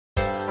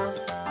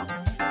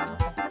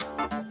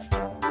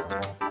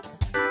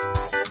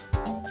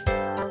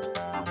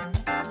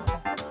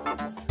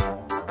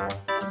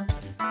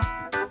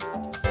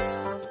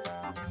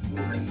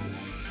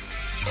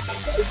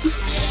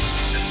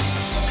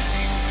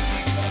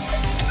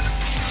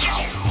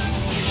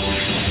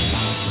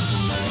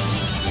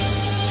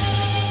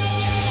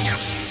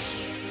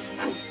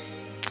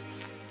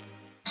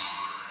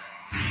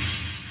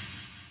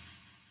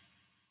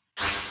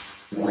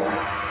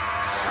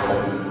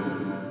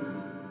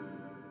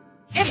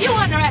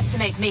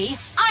underestimate me.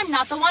 I'm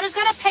not the one who's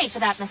gonna pay for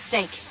that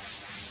mistake.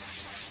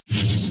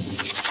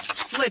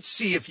 Let's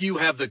see if you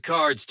have the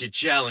cards to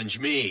challenge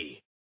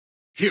me.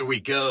 Here we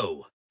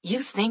go.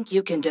 You think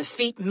you can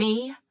defeat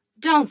me?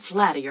 Don't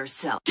flatter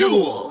yourself.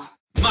 Duel!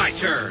 My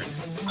turn.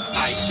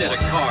 I set a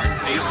card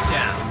face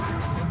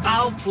down.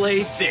 I'll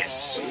play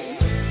this.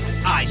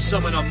 I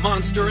summon a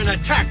monster in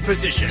attack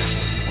position.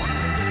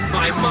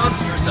 My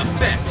monster's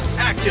effect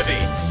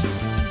activates.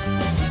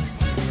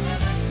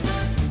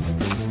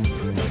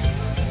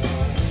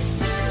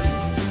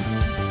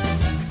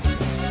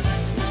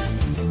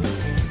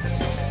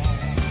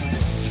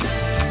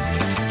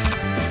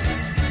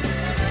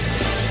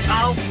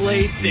 I'll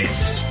play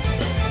this.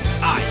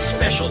 I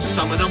special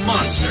summon a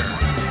monster.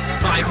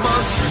 My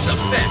monster's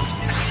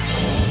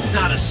effect.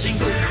 Not a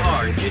single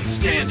card can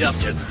stand up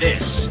to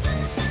this.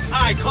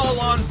 I call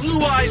on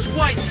Blue Eyes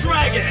White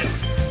Dragon.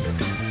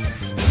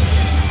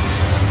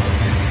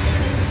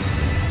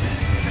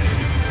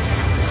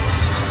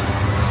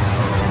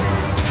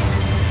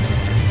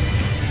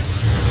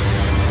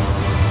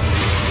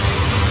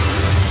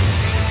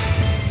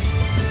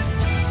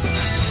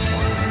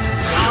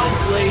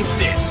 I'll play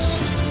this.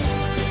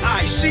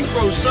 I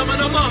Synchro summon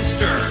a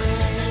monster!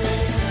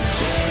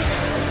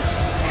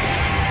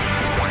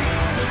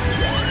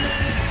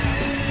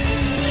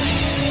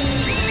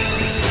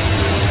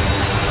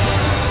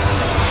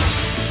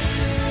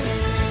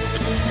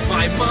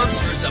 My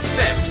monster's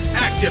effect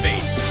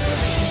activates.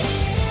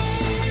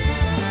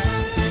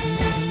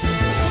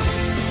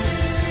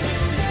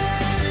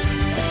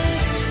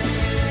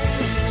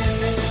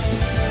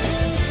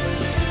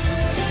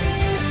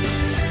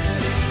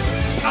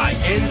 I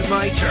end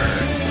my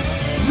turn.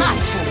 My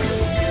turn.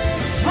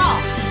 Draw.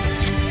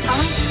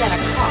 I set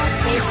a card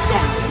face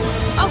down.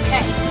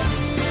 Okay.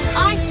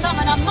 I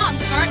summon a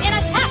monster in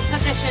attack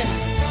position.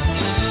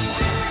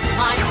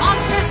 My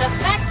monster's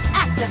effect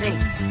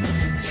activates.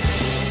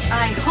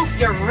 I hope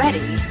you're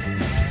ready.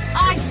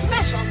 I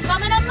special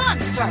summon a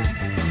monster.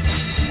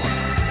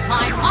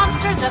 My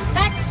monster's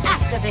effect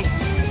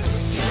activates.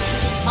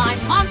 My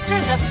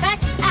monster's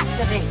effect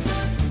activates.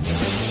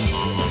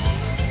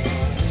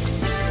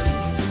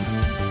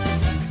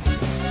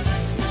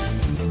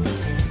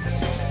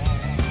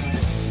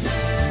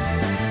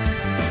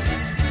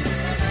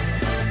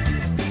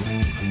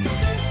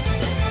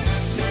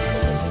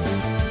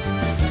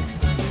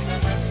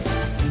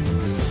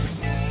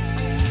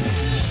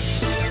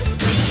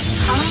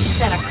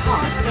 Set a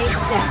card face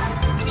down.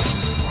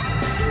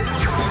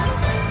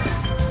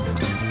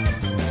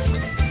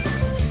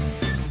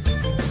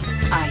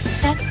 I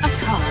set a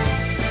card.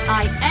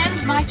 I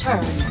end my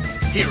turn.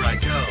 Here I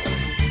go.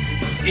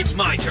 It's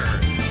my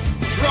turn.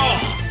 Draw!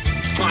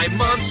 My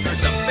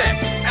monster's effect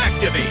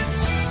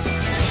activates.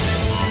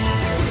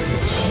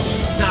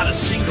 Not a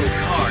single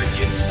card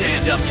can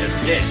stand up to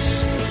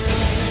this.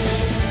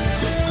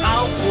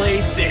 I'll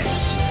play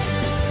this.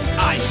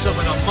 I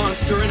summon a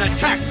monster in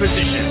attack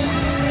position.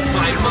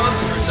 My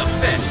monster's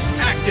effect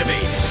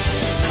activates.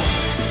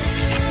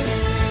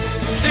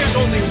 There's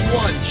only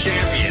one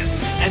champion,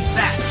 and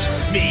that's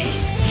me.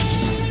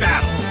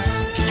 Battle.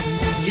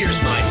 Here's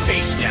my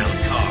face down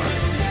card.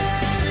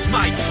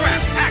 My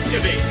trap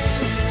activates.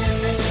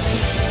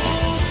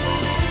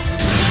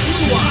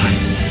 Blue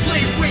Eyes,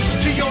 lay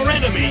waste to your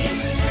enemy.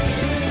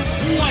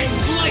 White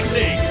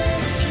lightning.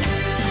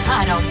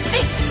 I don't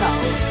think so.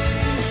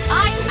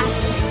 I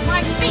activate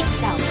my face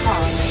down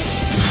card.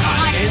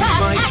 My trap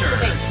my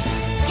activates.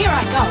 turn. Here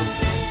I go.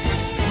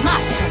 My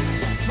turn.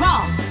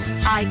 Draw.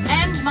 I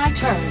end my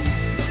turn.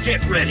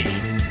 Get ready.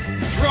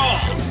 Draw.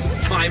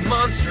 My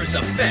monster's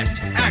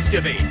effect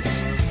activates.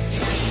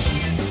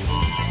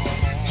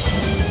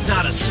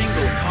 Not a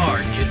single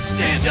card can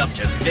stand up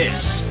to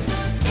this.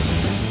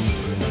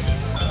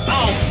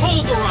 I'll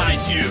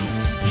pulverize you.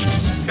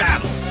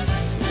 Battle.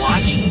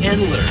 Watch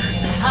and learn.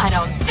 I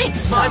don't think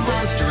so. My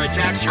monster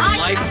attacks your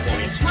life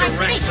points my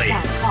directly. face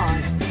down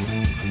card.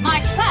 My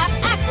trap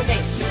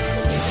activates.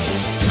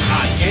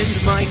 I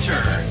end my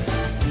turn.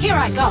 Here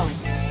I go.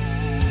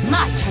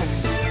 My turn.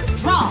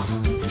 Draw.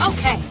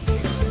 Okay.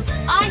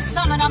 I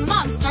summon a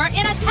monster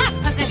in attack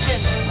position.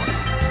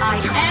 I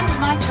end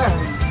my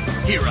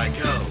turn. Here I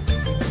go.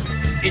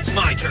 It's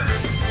my turn.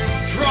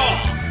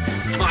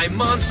 Draw! My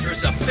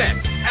monster's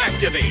effect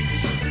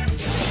activates.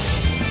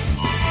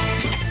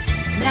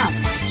 Now's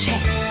my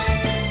chance.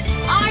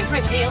 I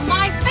reveal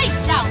my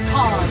face down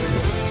card.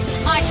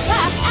 My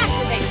trap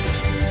activates.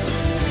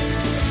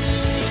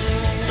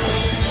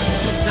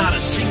 Not a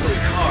single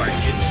card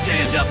can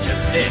stand up to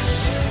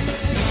this.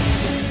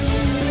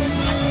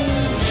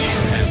 You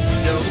have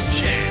no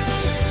chance.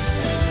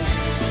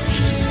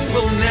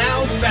 We'll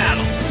now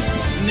battle.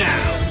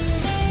 Now.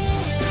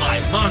 My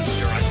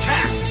monster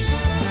attacks.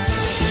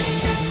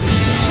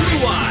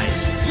 Blue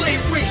Eyes, lay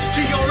waste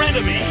to your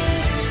enemy.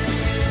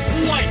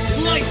 White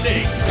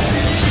lightning.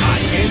 I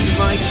end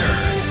my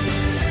turn.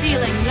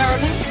 Feeling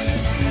nervous?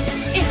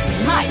 It's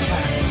my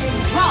turn.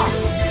 Draw.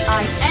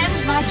 I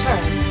end my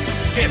turn.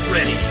 Get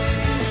ready.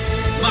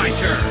 My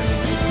turn.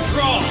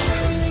 Draw.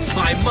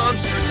 My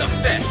monster's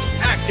effect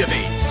activates.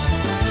 activates!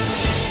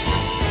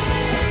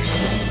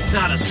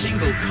 Not a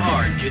single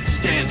card can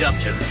stand up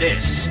to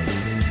this.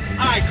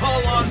 I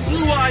call on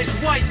Blue Eyes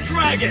White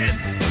Dragon!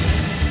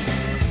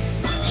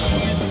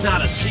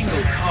 Not a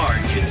single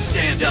card can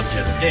stand up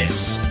to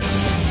this.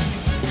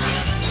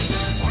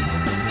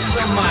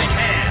 From my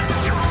hand,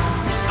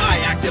 I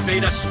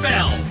activate a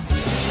spell.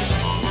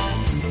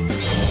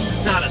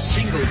 Not a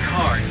single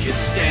card can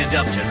stand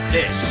up to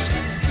this.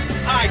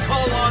 I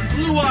call on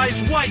Blue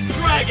Eyes White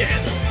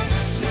Dragon!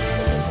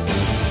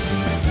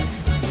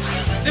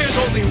 There's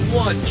only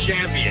one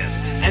champion,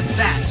 and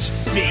that's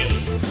me.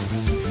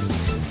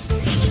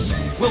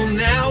 We'll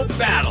now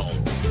battle.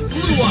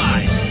 Blue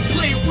Eyes,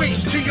 lay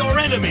waste to your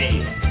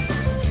enemy.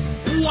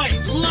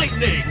 White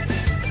Lightning!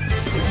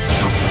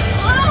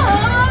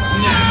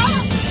 Now,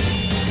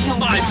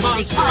 my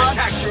monster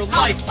attacks your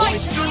life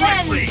points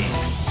directly!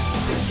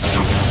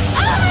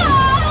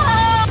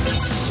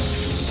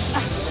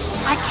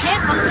 I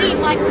can't believe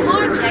my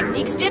card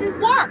techniques didn't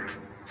work!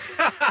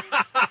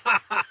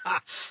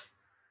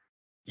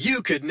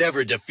 You could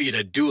never defeat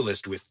a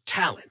duelist with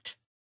talent.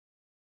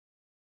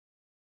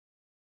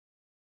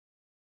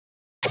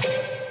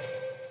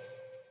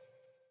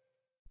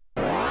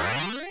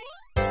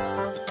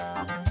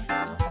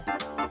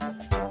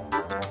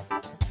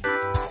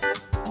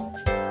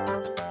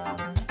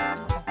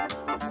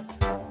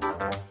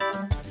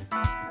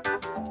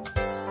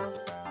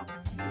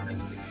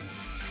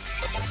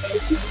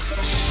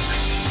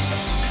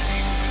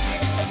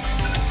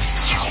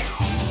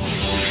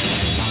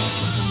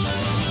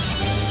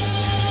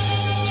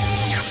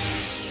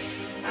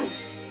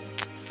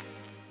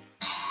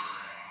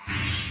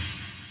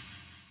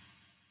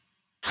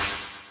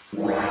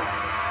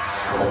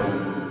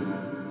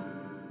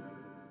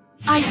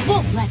 I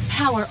won't let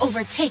power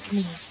overtake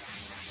me.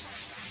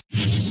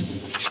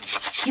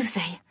 You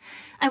say,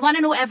 I want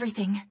to know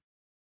everything.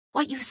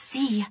 What you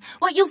see,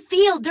 what you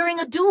feel during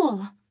a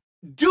duel.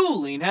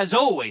 Dueling has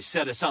always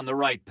set us on the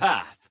right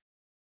path.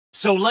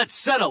 So let's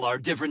settle our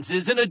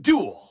differences in a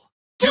duel.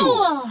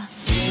 Duel!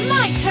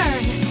 My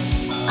turn!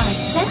 I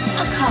set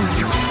a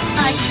card.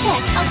 I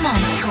set a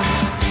monster.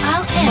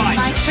 I'll end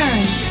my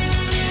turn.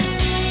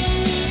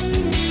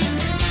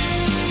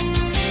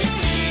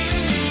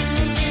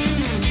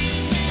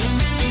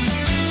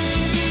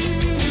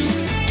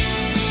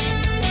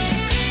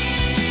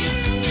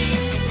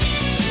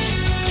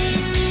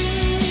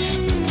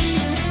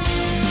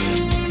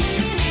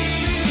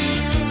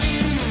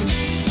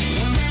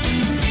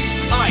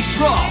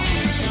 Draw.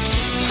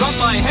 From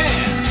my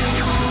hand,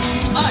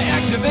 I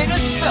activate a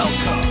spell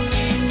card.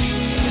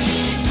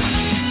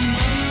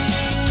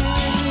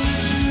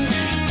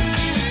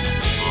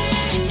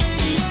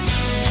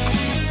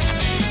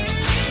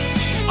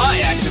 I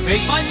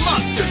activate my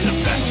monster's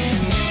effect.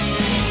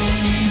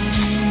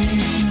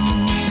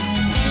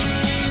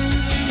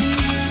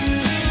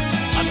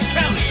 I'm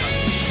counting on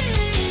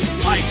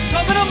you. I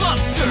summon a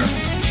monster.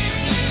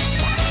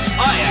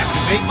 I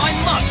activate my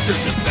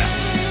monster's effect.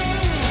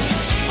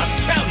 I'm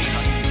counting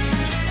on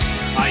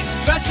you. I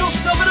special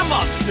summon a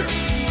monster.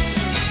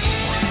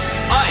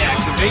 I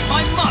activate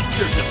my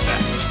monster's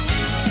effect.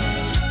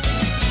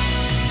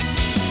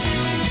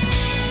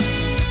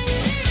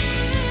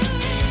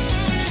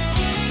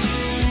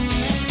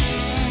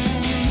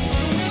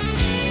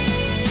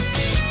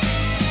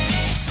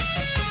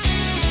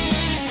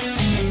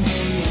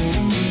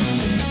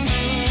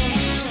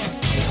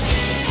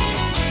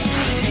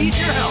 Need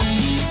your help.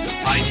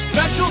 I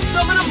special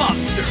summon a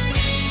monster.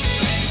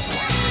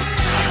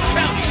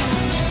 Counting.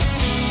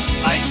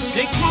 I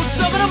Synchro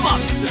summon a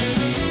monster.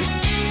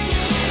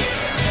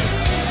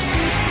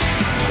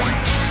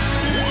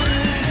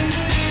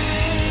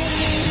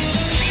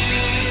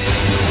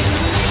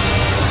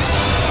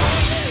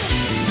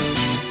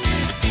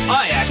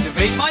 I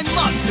activate my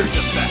monster's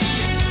effect.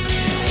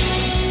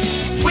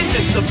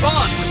 Witness the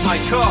bond with my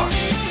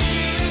cards.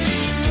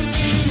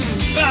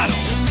 Battle.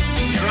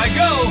 Here I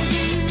go.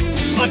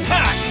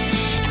 Attack.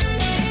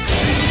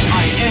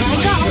 I end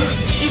my turn.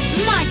 It's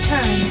my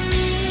turn.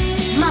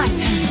 My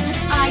turn.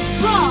 I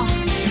draw.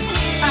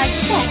 I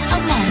set a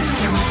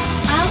monster.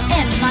 I'll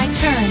end my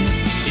turn.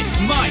 It's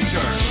my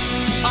turn.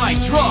 I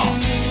draw.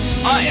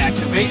 I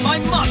activate my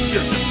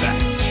monster's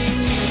effect.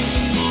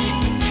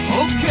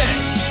 Okay.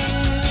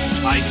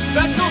 I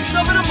special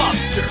summon a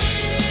monster.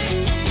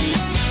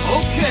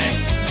 Okay.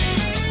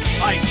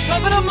 I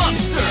summon a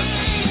monster.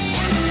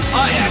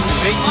 I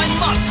activate my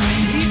monster. I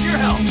need your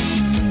help.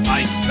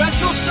 I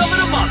special summon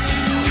a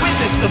monster.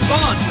 Witness the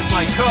bond with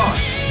my card.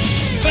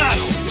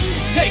 Battle.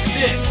 Take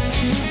this.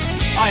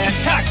 I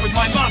attack with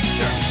my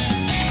monster.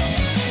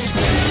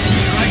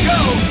 Here I go.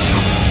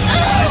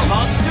 My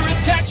monster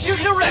attacks you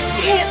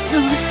directly. Can't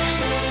lose.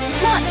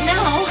 Not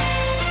now.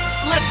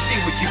 Let's see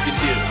what you can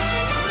do.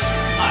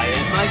 I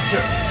end my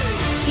turn.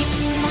 It's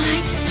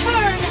my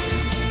turn.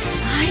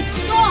 I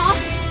draw.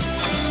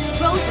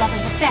 Rose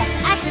Lover's effect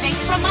activates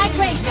from my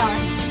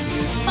graveyard.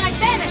 By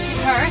banishing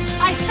her,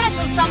 I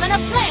special summon a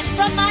plant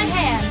from my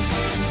hand.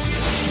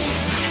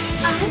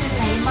 I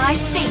play my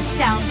face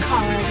down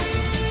card.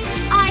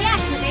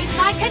 activate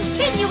my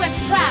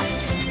continuous trap!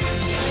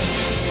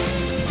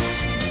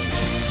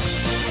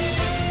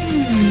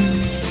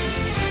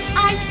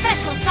 I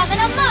special summon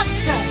a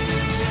monster!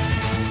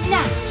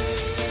 Now,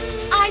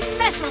 I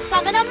special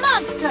summon a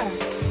monster!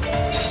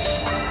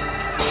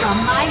 From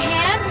my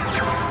hand,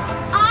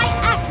 I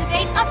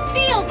activate a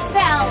field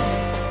spell!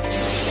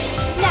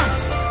 Now,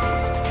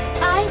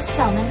 I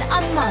summon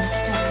a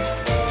monster.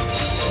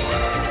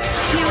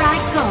 Here I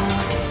go.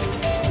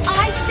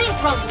 I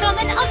Synchro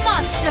summon a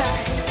monster!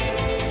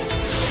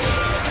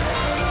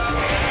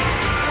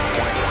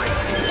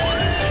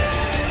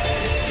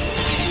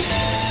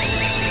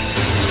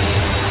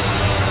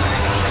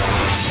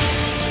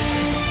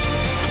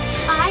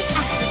 I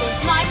activate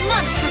my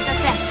monster's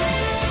effect!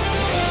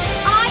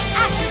 I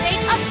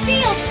activate a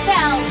field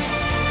spell!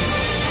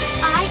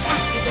 I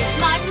activate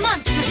my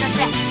monster's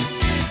effect!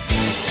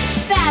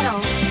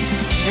 Battle!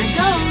 Here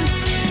goes!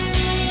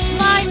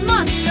 My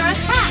monster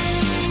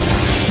attacks!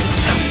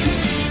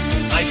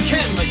 I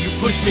can't let you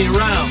push me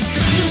around!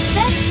 You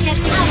best get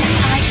out of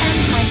I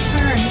end my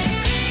turn.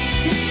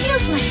 This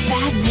feels like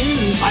bad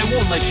news. I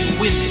won't let you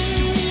win this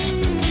duel.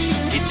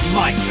 It's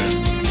my turn.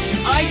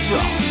 I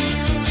draw.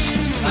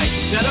 I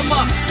set a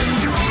monster.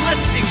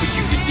 Let's see what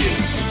you can do.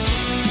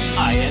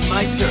 I end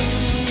my turn.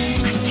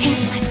 I can't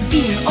let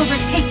fear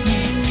overtake me.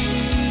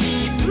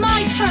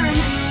 My turn.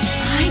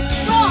 I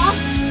draw.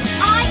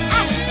 I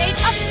activate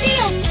a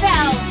field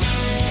spell.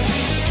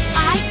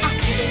 I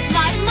activate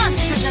my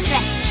monster's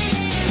effect.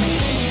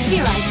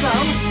 Here I go.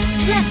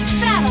 Let's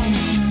battle.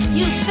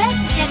 You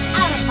best get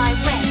out of my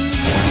way.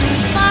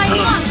 My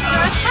monster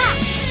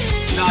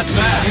attacks. Not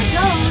bad. Here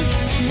goes.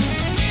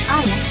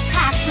 I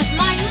attack with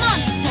my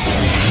monster.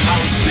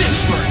 How's this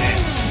for an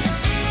answer?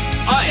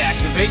 I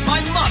activate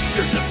my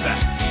monster's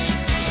effect.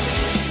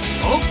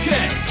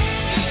 Okay.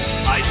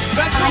 I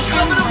special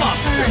summon a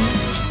monster. Turn.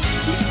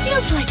 This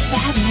feels like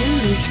bad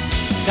news.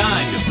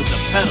 Time to put the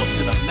pedal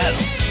to the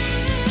metal.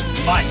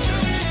 My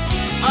turn.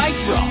 I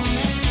draw.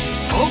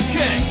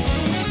 Okay.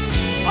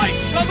 I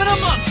summon a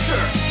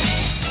monster.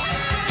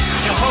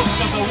 The hopes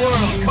of the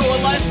world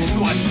coalesce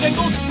into a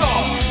single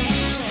star.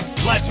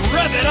 Let's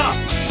rev it up.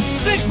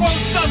 Synchro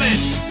summon.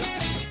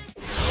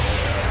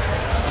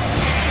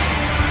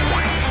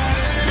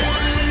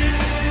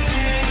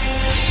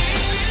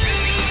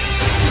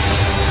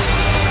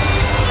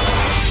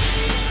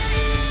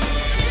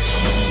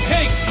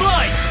 Take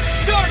flight.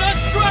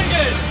 Stardust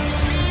Dragon.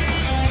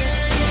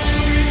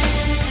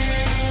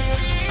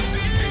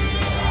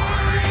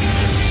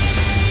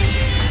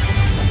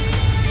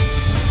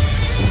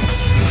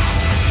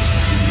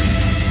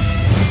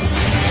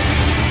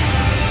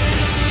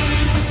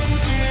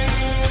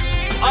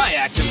 I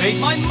activate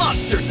my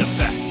monster's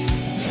effect.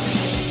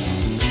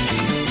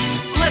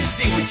 Let's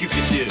see what you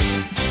can do.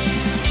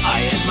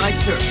 I end my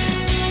turn.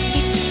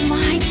 It's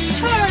my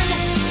turn.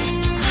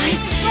 I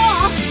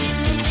draw.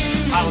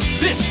 How's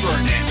this for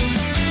an answer?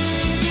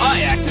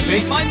 I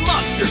activate my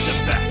monster's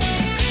effect.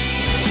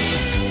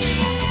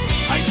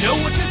 I know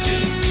what to do.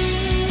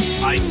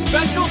 I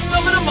special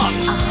summon a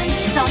monster. I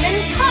summon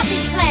Copy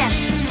Plant.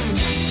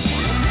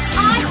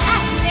 I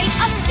activate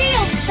a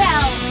field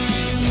spell.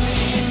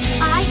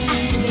 I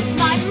activate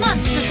my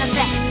monster's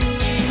effect.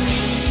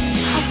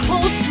 A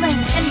cold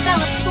flame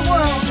envelops the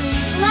world.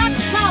 Black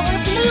flower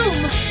bloom.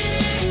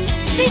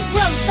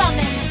 Synchro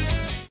summon.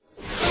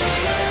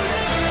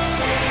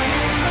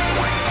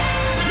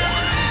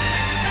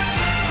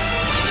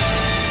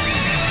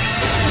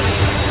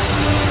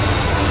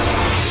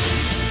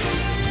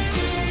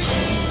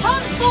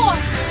 Come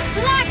forth,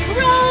 Black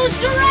Rose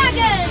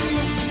Dragon!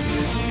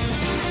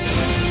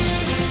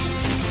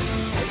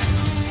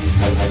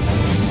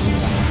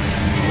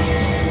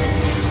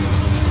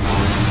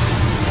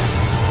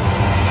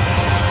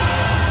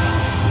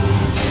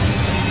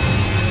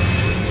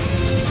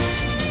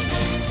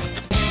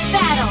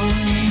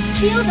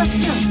 Feel the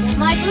fury of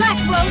my Black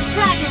Rose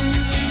Dragon!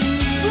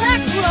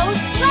 Black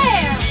Rose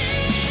Flare!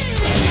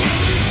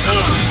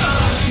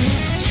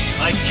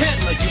 I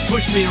can't let you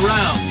push me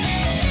around!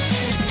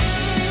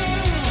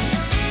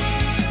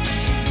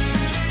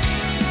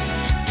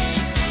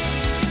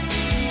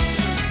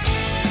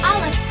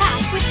 I'll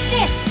attack with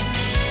this!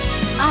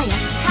 I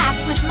attack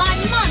with my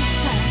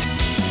monster!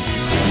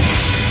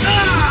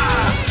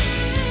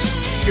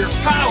 Your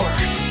power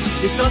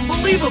is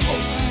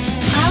unbelievable!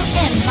 I'll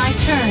end my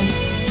turn.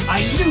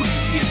 I knew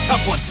you'd be a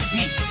tough one to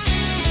beat.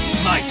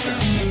 My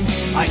turn.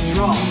 I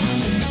draw.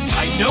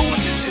 I know what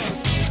to do.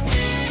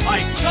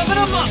 I summon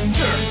a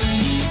monster.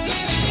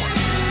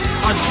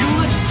 A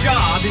duelist's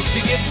job is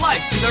to give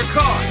life to their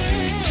cards.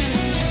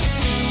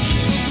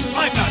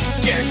 I'm not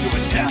scared to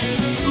attack.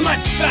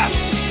 Let's battle.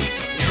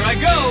 Here I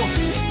go.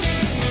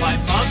 My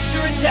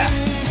monster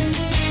attacks.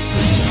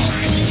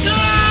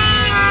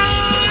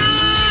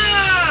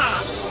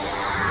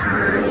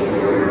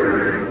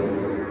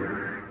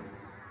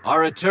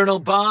 Our eternal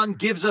bond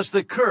gives us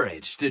the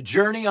courage to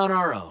journey on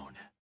our own.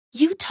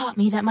 You taught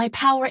me that my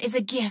power is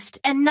a gift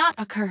and not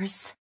a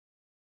curse.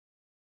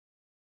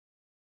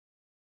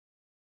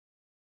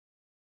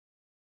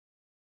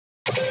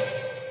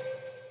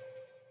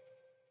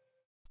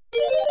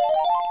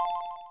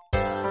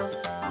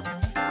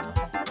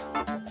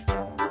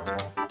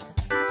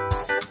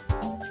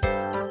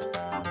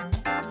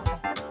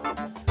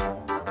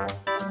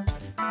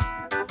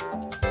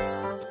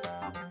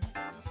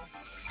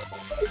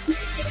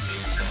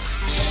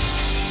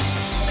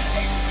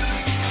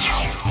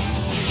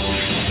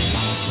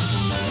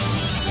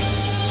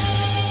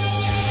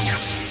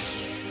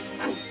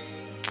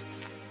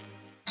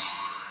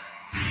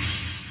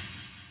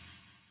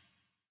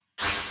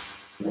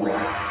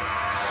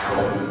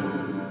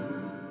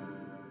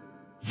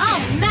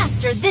 I'll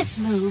master this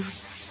move.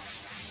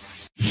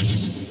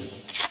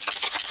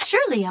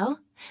 Sure, Leo.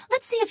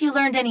 Let's see if you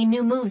learned any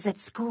new moves at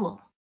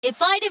school.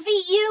 If I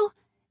defeat you,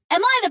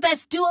 am I the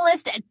best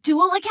duelist at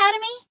Duel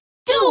Academy?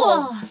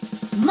 Duel!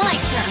 My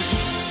turn.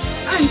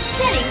 I'm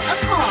setting a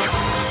card.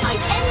 I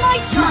end my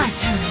turn. My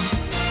turn.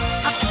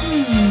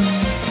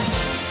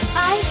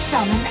 I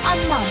summon a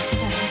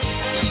monster.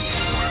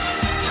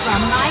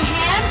 From my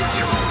hand,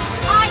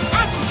 I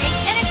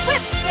activate an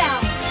equip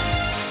spell.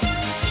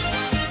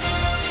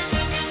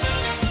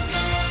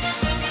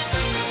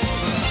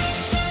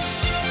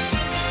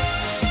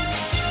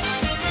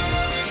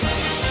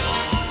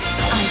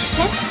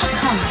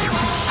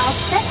 I'll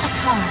set a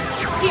card.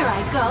 Here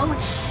I go.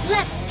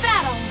 Let's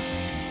battle.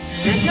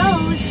 Here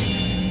goes.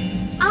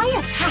 I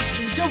attack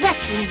you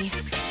directly.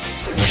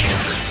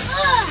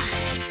 Ugh!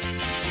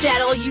 That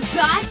all you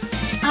got?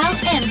 I'll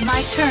end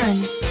my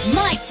turn.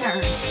 My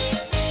turn.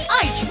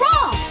 I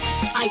draw.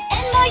 I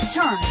end my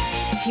turn.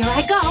 Here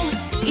I go.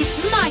 It's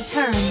my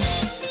turn.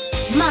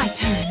 My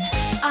turn.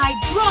 I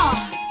draw.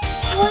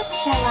 What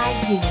shall I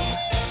do?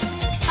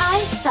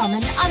 I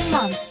summon a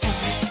monster.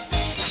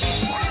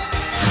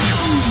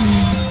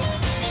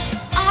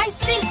 I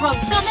Synchro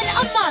summon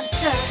a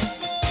monster!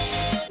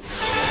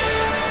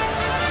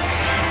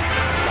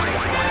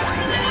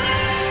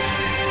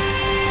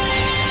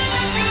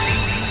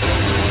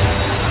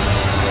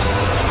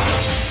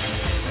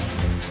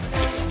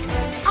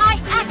 I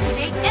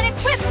activate an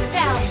equip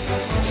spell!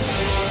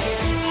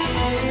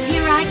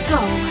 Here I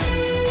go!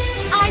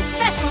 I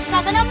special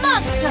summon a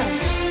monster!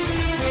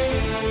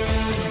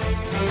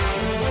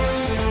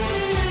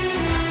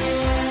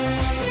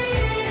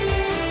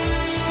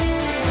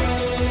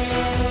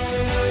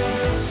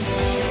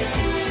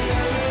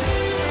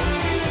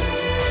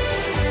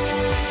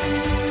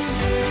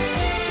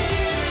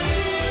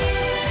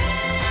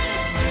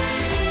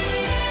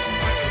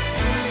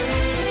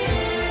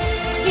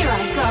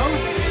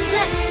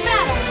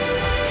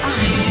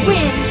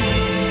 Win!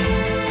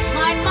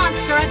 My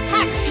monster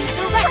attacks you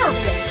directly!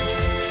 Perfect!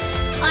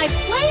 I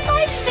play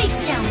my face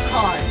down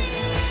card.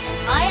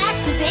 I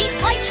activate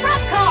my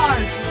trap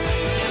card.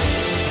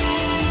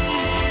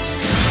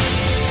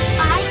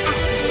 I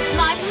activate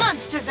my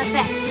monster's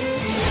effect.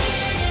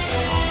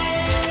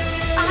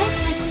 I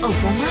flip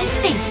over my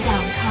face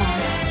down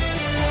card.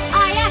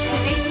 I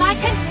activate my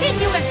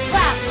continuous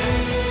trap.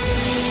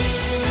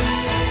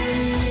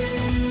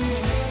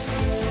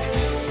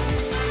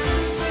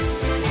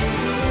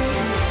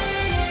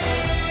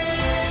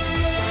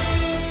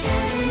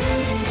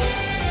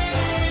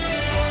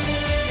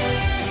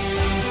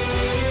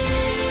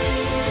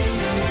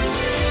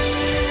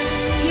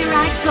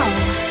 Go!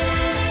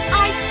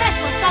 I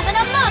special summon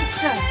a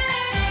monster!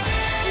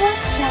 What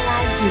shall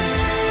I do?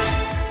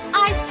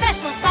 I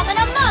special summon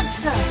a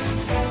monster!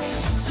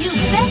 You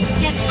best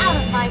get out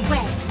of my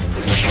way!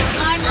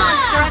 My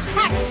monster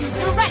attacks you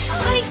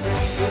directly!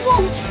 I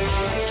won't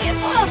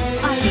give up!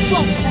 I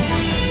won't let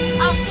up!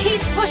 I'll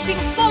keep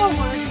pushing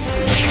forward!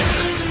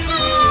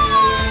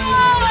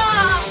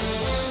 Ah!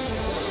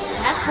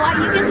 That's why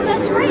you get the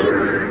best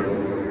grades.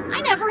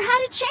 I never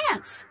had a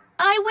chance.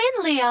 I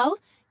win, Leo!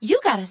 You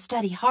gotta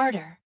study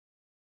harder.